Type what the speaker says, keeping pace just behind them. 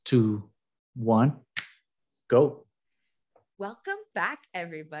2, 1, go. Welcome back,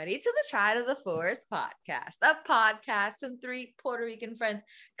 everybody, to the Triad of the Forest podcast, a podcast from 3 Puerto Rican friends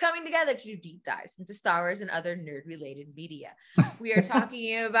coming together to do deep dives into Star Wars and other nerd-related media. We are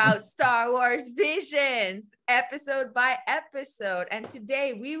talking about Star Wars Visions, episode by episode, and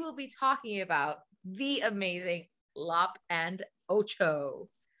today we will be talking about the amazing Lop and Ocho.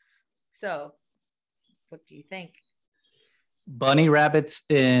 So, what do you think? Bunny rabbits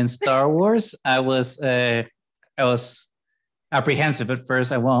in Star Wars. I was apprehensive at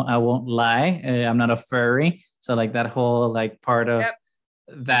first. I won't lie. I'm not a furry, so like that whole like part of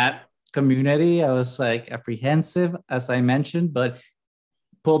that community, I was like apprehensive, as I mentioned, but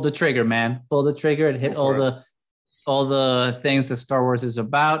pulled the trigger, man. Pulled the trigger and hit all the things that Star Wars is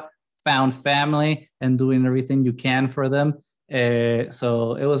about. Found family and doing everything you can for them.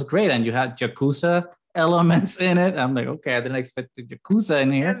 So it was great, and you had Yakuza elements in it. I'm like, okay, I didn't expect the Yakuza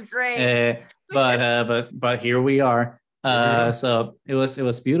in here. It was great. But here we are. So it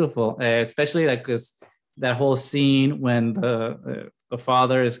was beautiful, especially like because that whole scene when the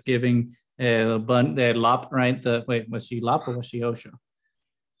father is giving the Lop, right? Wait, was she Lop or was she Osho?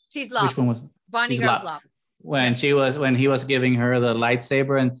 She's Lop. Which one was Bonnie Girl's Lop? When he was giving her the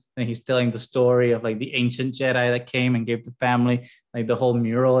lightsaber, and then he's telling the story of like the ancient Jedi that came and gave the family like the whole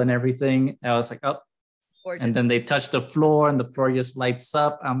mural and everything. I was like, oh. Gorgeous. And then they touch the floor and the floor just lights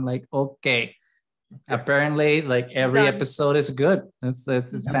up. I'm like, okay. Apparently, like every episode is good. It's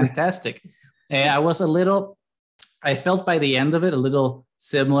fantastic. And I felt by the end of it a little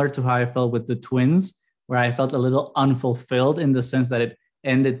similar to how I felt with the twins, where I felt a little unfulfilled in the sense that it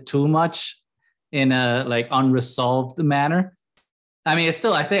ended too much in a like unresolved manner. I mean,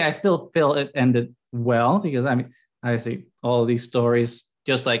 I still feel it ended well, because I mean, obviously all these stories,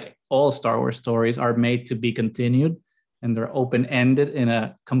 just like all Star Wars stories, are made to be continued, and they're open-ended in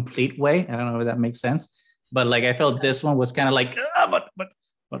a complete way. I don't know if that makes sense, but like I felt this one was kind of like, but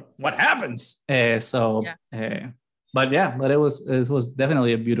what happens? But it was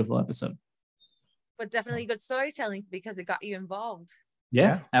definitely a beautiful episode. But definitely good storytelling because it got you involved.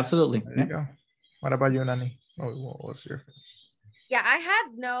 Yeah, absolutely. There you go. What about you, Nani? What was your favorite? Yeah, I had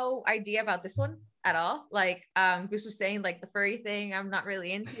no idea about this one at all. Like Gus was saying, like the furry thing, I'm not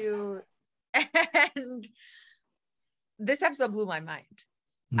really into. And this episode blew my mind.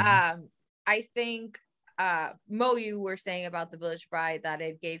 Mm-hmm. I think Mo, you were saying about the Village Bride that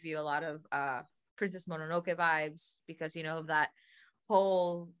it gave you a lot of Princess Mononoke vibes, because you know that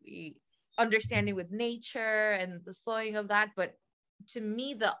whole understanding with nature and the flowing of that. But to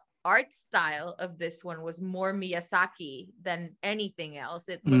me, the art style of this one was more Miyazaki than anything else.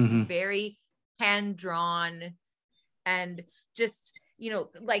 It looked very hand-drawn and just, you know,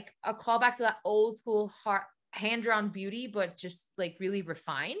 like a callback to that old school hand-drawn beauty, but just like really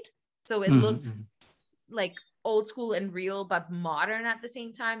refined. So it looks like old school and real, but modern at the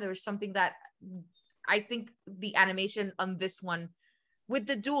same time. There was something that I think the animation on this one, with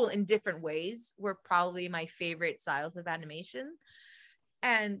the duel in different ways, were probably my favorite styles of animation.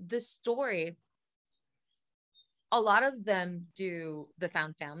 And the story, a lot of them do the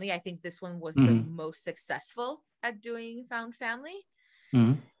found family. I think this one was the most successful at doing found family,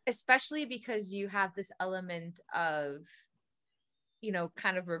 especially because you have this element of, you know,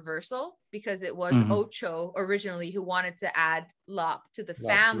 kind of reversal, because it was Ocho originally who wanted to add Lop to the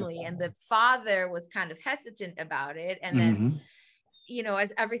family, and the father was kind of hesitant about it. And then, you know,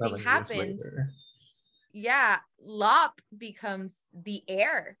 as everything happens, Lop becomes the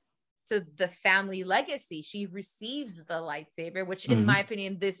heir to the family legacy. She receives the lightsaber, which in my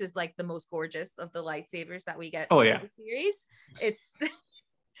opinion, this is like the most gorgeous of the lightsabers that we get in the series.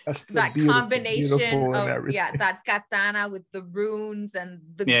 It's that combination of that katana with the runes and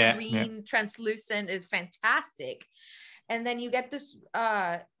the green translucent is fantastic. And then you get this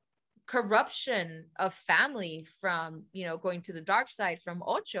corruption of family from, you know, going to the dark side from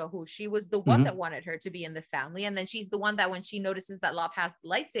Ocho, who she was the one that wanted her to be in the family, and then she's the one that when she notices that Lop has the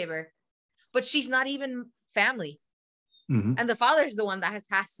lightsaber, but she's not even family, and the father's the one that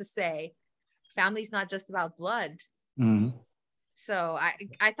has to say family's not just about blood. So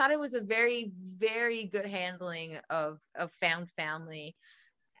I thought it was a very, very good handling of found family,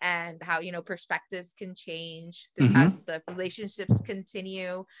 and how, you know, perspectives can change as the relationships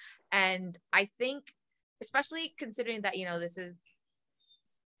continue. And I think, especially considering that, you know, this is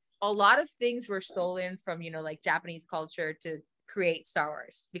a lot of things were stolen from, you know, like Japanese culture to create Star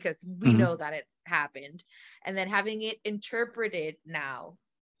Wars, because we know that it happened, and then having it interpreted now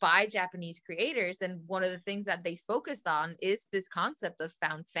by Japanese creators. And one of the things that they focused on is this concept of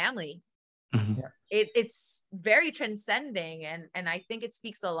found family It's very transcending, and I think it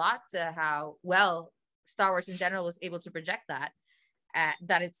speaks a lot to how well Star Wars in general was able to project that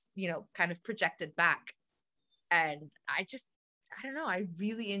it's, you know, kind of projected back. And I don't know, I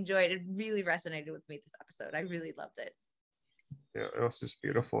really enjoyed it. It really resonated with me, this episode. I really loved it. It was just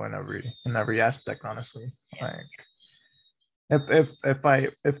beautiful in every aspect, honestly. Like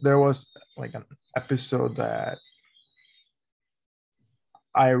if there was like an episode that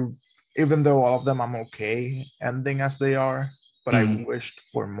even though all of them I'm okay ending as they are, but I wished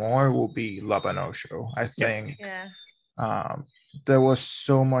for more, will be Love and Osho. I think there was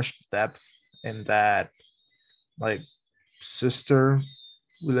so much depth in that, like, sister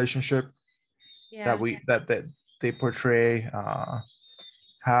relationship that they portray.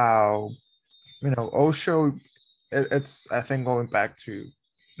 How, you know, Osho, it's, I think, going back to, you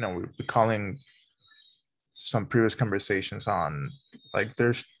know, we're calling some previous conversations on, like,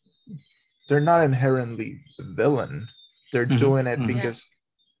 they're not inherently villain. They're doing it because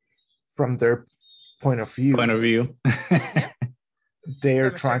from their point of view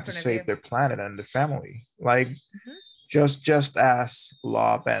they're trying to save their planet and their family. Like, just as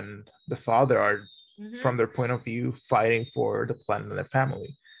Lob and the father are, from their point of view, fighting for the planet and the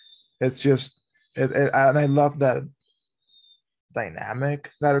family. It's just and I love that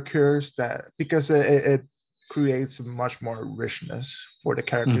dynamic that occurs, that because it creates much more richness for the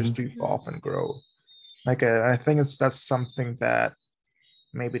characters to evolve and grow. Like, I think that's something that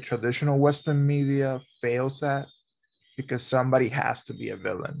maybe traditional Western media fails at, because somebody has to be a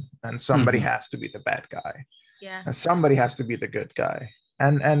villain and somebody has to be the bad guy, and somebody has to be the good guy,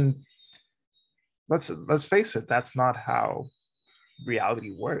 and let's face it, that's not how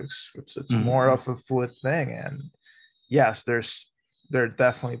reality works. It's more of a fluid thing. And yes, there are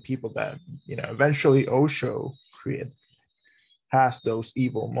definitely people that, you know, eventually Osho has those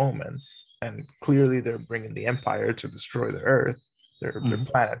evil moments, and clearly they're bringing the Empire to destroy the Earth, their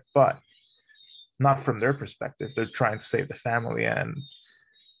planet, but not from their perspective. They're trying to save the family. And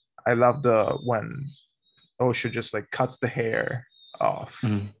I love when Osho just like cuts the hair off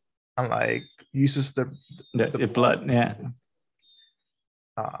and like uses the blood,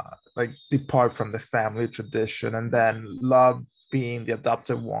 like depart from the family tradition. And then Love, being the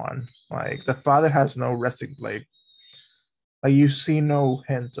adopted one, like the father has no like you see no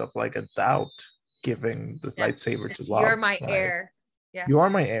hint of like a doubt giving the lightsaber to Love. You're my heir. You are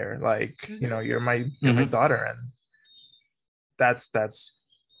my heir. Like, you know, you're my daughter. And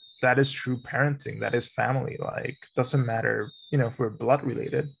that is true parenting. That is family. Like, doesn't matter, you know, if we're blood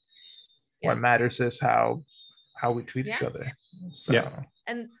related. What matters is how we treat each other. So.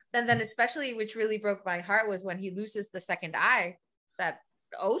 And then especially, which really broke my heart, was when he loses the second eye, that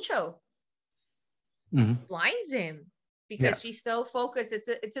Ocho blinds him, because she's so focused.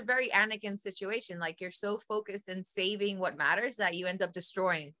 It's a very Anakin situation. Like, you're so focused in saving what matters that you end up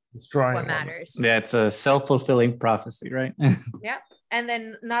destroying what matters. Yeah, it's a self-fulfilling prophecy, right? And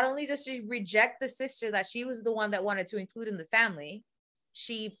then not only does she reject the sister that she was the one that wanted to include in the family,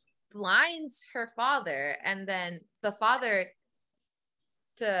 she blinds her father. And then the father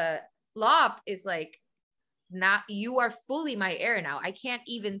to Lop is like, "Not, you are fully my heir now. I can't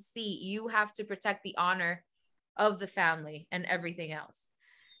even see. You have to protect the honor of the family and everything else."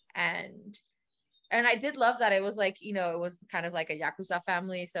 And I did love that. It was like, you know, it was kind of like a Yakuza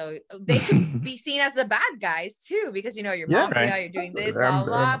family, so they could be seen as the bad guys too, because, you know, you're mafia, you're doing this, blah,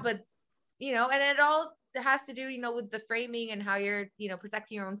 blah, but, you know, and it all has to do, you know, with the framing and how you're, you know,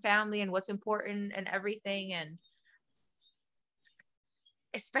 protecting your own family and what's important and everything. And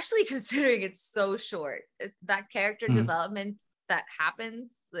especially considering it's so short, it's that character development that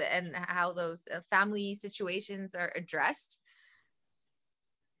happens and how those family situations are addressed.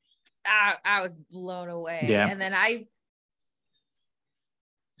 I was blown away. And then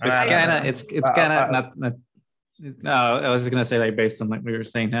it's kind of not no, I was just gonna say, like, based on like we were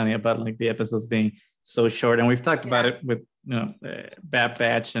saying, Honey, about like the episodes being so short, and we've talked about it with, you know, Bad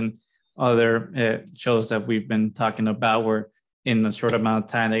Batch and other shows that we've been talking about, where in a short amount of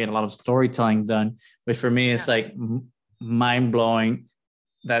time they get a lot of storytelling done, which for me is like mind-blowing.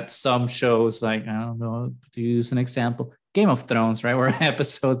 That some shows, like, I don't know, to use an example, Game of Thrones, right, where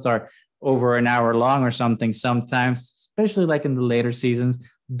episodes are over an hour long or something, sometimes, especially like in the later seasons,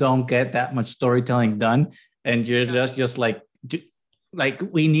 don't get that much storytelling done, and you're just like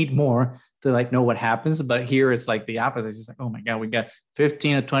we need more to like know what happens. But here it's like the opposite. It's just like, oh my god, we got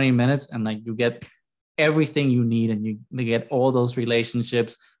 15 to 20 minutes, and like you get everything you need, and you get all those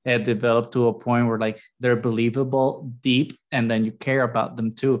relationships that develop to a point where like they're believable, deep, and then you care about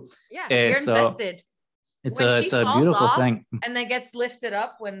them too. You're invested. It's a beautiful thing. And then gets lifted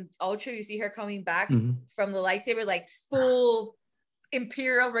up when Ultra, you see her coming back from the lightsaber, like full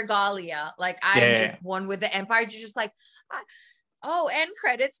Imperial regalia. Like I'm just one with the Empire. You're just like, oh, end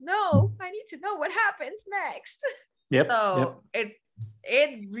credits. No, I need to know what happens next. So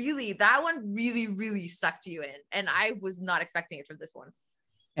it really, that one really, really sucked you in. And I was not expecting it from this one.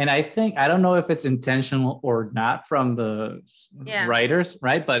 And I think, I don't know if it's intentional or not from the writers,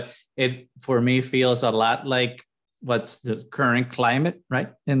 right? But it, for me, feels a lot like what's the current climate,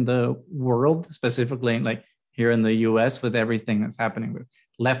 right? In the world, specifically like here in the US, with everything that's happening with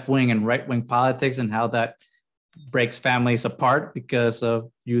left-wing and right-wing politics and how that breaks families apart because of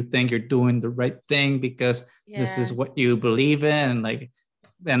you think you're doing the right thing because this is what you believe in, and like,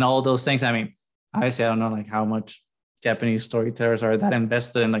 and all those things. I mean, obviously, I don't know like how much Japanese storytellers are that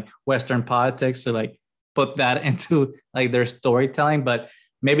invested in like Western politics to like put that into like their storytelling, but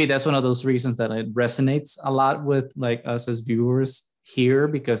maybe that's one of those reasons that it resonates a lot with like us as viewers here,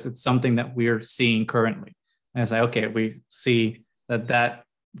 because it's something that we're seeing currently. And it's like, okay, we see that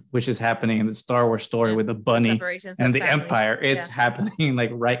which is happening in the Star Wars story with the bunny and the Empire, it's happening like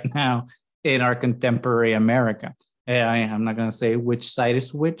right now in our contemporary America. I'm not going to say which side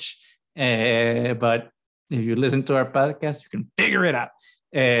is which, but if you listen to our podcast, you can figure it out.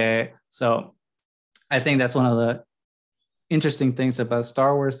 So I think that's one of the interesting things about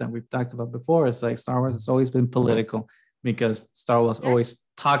Star Wars that we've talked about before. Is like Star Wars has always been political because Star Wars always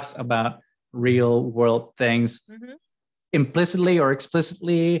talks about real world things implicitly or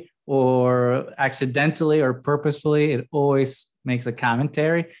explicitly or accidentally or purposefully. It always makes a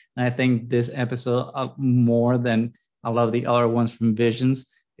commentary. And I think this episode, more than a lot of the other ones from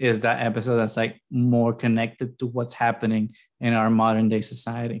Visions, is that episode that's like more connected to what's happening in our modern day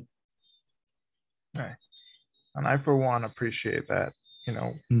society. Right. And I, for one, appreciate that, you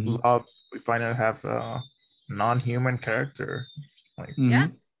know, love, we finally have a non-human character, like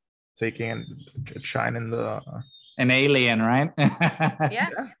taking a shine in the... An alien, right? Yeah,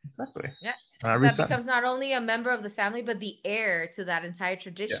 exactly. Yeah. That becomes not only a member of the family, but the heir to that entire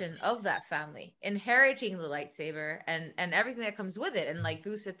tradition of that family, inheriting the lightsaber and everything that comes with it. And like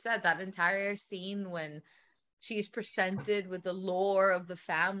Goose had said, that entire scene when she's presented with the lore of the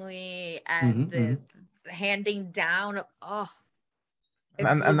family and the handing down of,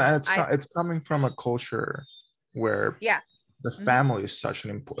 it's coming from a culture where the family is such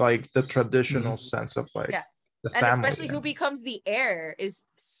an important, like the traditional sense of like the family, and especially who becomes the heir is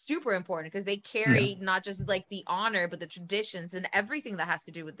super important because they carry not just like the honor but the traditions and everything that has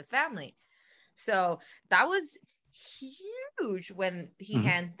to do with the family. So that was huge when he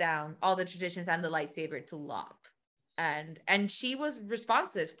hands down all the traditions and the lightsaber to Lop, and she was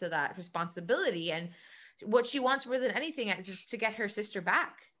responsive to that responsibility, and what she wants more than anything is just to get her sister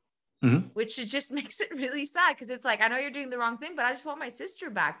back. Which just makes it really sad because it's like, I know you're doing the wrong thing, but I just want my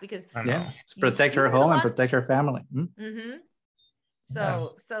sister back because protect her home and protect her family.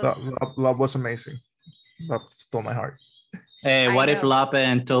 So Lop was amazing. Lop stole my heart. What if Lop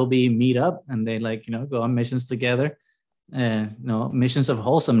and Toby meet up and they like, you know, go on missions together? You know, missions of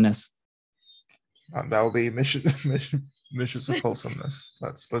wholesomeness. That will be missions of wholesomeness.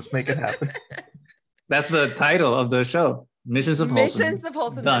 Let's make it happen. That's the title of the show. Missions of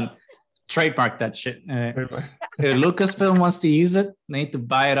Wholesomeness. Done. Trademark that shit. If Lucasfilm wants to use it, they need to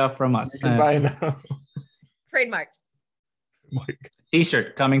buy it off from us. You can buy it now. Trademarked.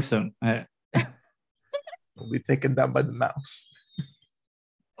 T-shirt coming soon. We'll be taken down by the mouse.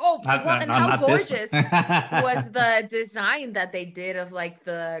 How gorgeous was the design that they did of like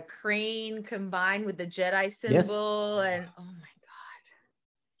the crane combined with the Jedi symbol and oh my.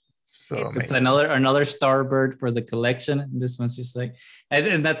 So it's another Starbird for the collection. This one's just like,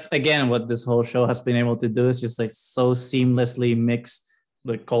 and that's again what this whole show has been able to do, is just like so seamlessly mix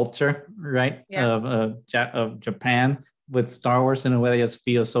the culture, right, of Japan with Star Wars in a way that just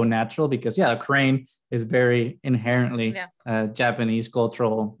feels so natural. Because a crane is very inherently Japanese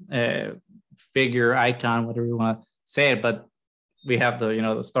cultural figure, icon, whatever you want to say it. But we have the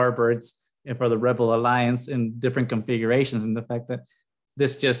Starbirds for the Rebel Alliance in different configurations, and the fact that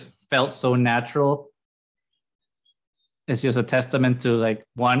this just felt so natural. It's just a testament to like,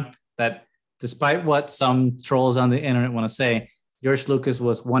 one, that despite what some trolls on the internet want to say, George Lucas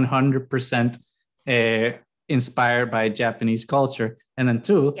was 100% inspired by Japanese culture. And then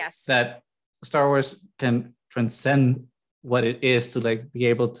two, that Star Wars can transcend what it is to like be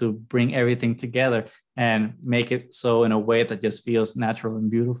able to bring everything together and make it so in a way that just feels natural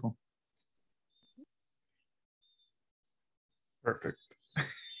and beautiful. Perfect.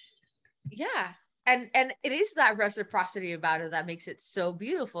 Yeah, And it is that reciprocity about it that makes it so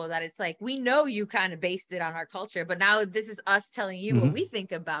beautiful, that it's like, we know you kind of based it on our culture, but now this is us telling you what we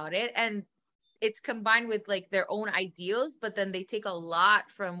think about it. And it's combined with like their own ideals, but then they take a lot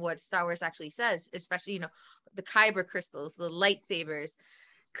from what Star Wars actually says, especially, you know, the kyber crystals, the lightsabers,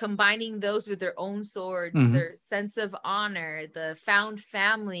 combining those with their own swords, their sense of honor, the found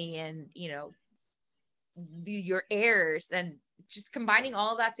family, and, you know, your heirs, and just combining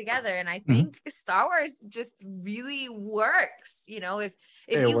all of that together. And I think Star Wars just really works. You know, if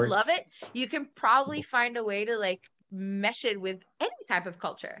you works. Love it, you can probably find a way to like mesh it with any type of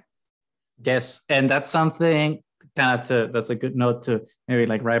culture. Yes, and that's something that's a good note to maybe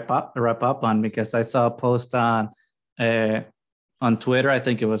like wrap up on, because I saw a post on Twitter. I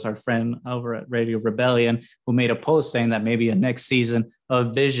think it was our friend over at Radio Rebellion who made a post saying that maybe a next season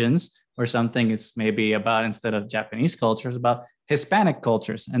of Visions or something is maybe about, instead of Japanese cultures, about Hispanic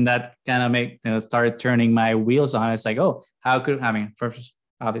cultures. And that kind of started turning my wheels on. It's like, oh, how could, I mean, first,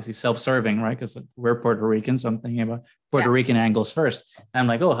 obviously self-serving, right? Because we're Puerto Rican, so I'm thinking about Puerto Rican angles first. And I'm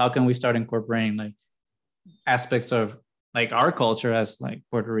like, oh, how can we start incorporating like aspects of like our culture as like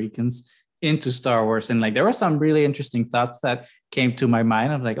Puerto Ricans into Star Wars? And like there were some really interesting thoughts that came to my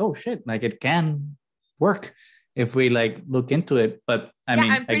mind. I was like, oh shit, like it can work if we like look into it. But I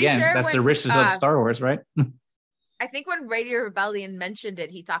mean, again, sure that's the riches of Star Wars, right? I think when Radio Rebellion mentioned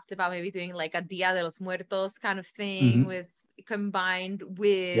it, he talked about maybe doing like a Dia de los Muertos kind of thing with combined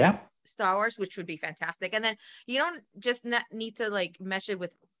with Star Wars, which would be fantastic. And then you don't just need to like mesh it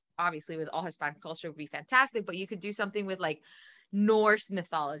with, obviously with all Hispanic culture would be fantastic, but you could do something with like Norse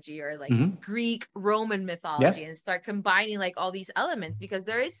mythology or like Greek Roman mythology and start combining like all these elements, because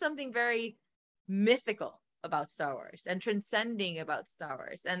there is something very mythical about Star Wars and transcending about Star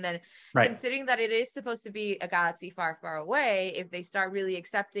Wars. And then considering that it is supposed to be a galaxy far, far away, if they start really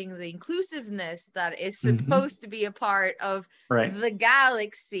accepting the inclusiveness that is supposed to be a part of the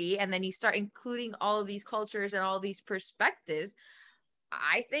galaxy, and then you start including all of these cultures and all these perspectives,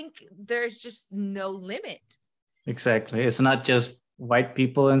 I think there's just no limit. Exactly. It's not just white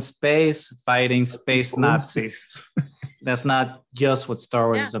people in space fighting space Nazis. That's not just what Star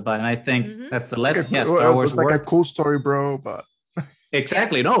Wars is about. And I think that's the lesson. Star Wars is like a cool story, bro, but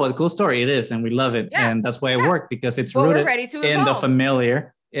exactly. No, what a cool story it is, and we love it. And that's why it worked, because it's rooted in the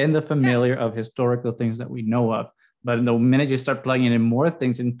familiar, of historical things that we know of. But the minute you start plugging in more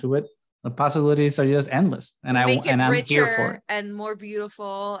things into it, the possibilities are just endless. And I'm here for it. And more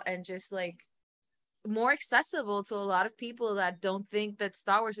beautiful, and just like more accessible to a lot of people that don't think that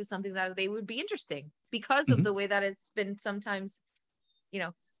Star Wars is something that they would be interesting, because of the way that it's been sometimes, you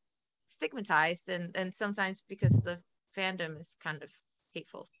know, stigmatized, and sometimes because the fandom is kind of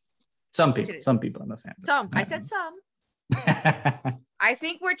hateful. Some people in the fandom. I said some. I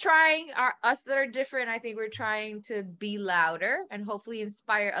think we're trying, us that are different, I think we're trying to be louder and hopefully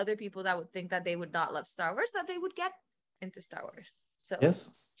inspire other people that would think that they would not love Star Wars, that they would get into Star Wars. So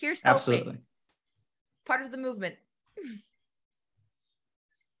here's hoping. Absolutely. Part of the movement.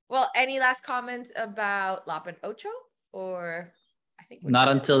 Well, any last comments about Lop and Ocho? Or I think not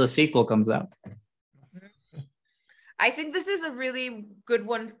until the sequel comes out. I think this is a really good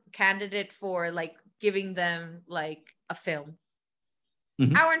one candidate for like giving them like a film.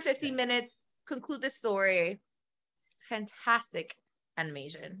 Hour and 15 minutes, conclude the story. Fantastic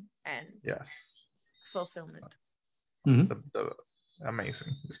animation and fulfillment.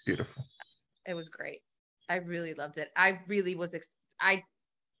 Amazing. It's beautiful. It was great. I really loved it. I really was I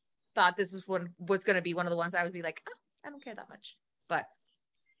thought this was going to be one of the ones I would be like, oh, I don't care that much. But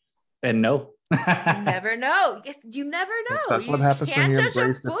no. You never know. Yes, you never know. That's what happens when you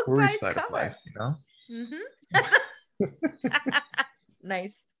embrace the furry side of life, you know?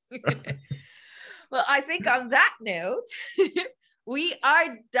 Nice. Well, I think on that note, we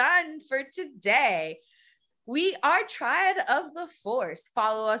are done for today. We are Triad of the Force.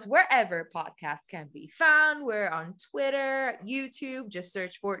 Follow us wherever podcasts can be found. We're on Twitter, YouTube. Just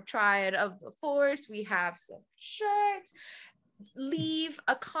search for Triad of the Force. We have some shirts. Leave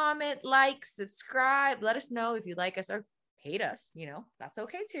a comment, like, subscribe. Let us know if you like us or hate us. You know, that's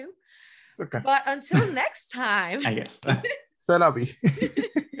okay too. It's okay. But until next time, I guess. C'est la vie.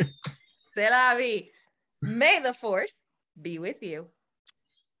 C'est la vie. May the Force be with you.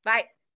 Bye.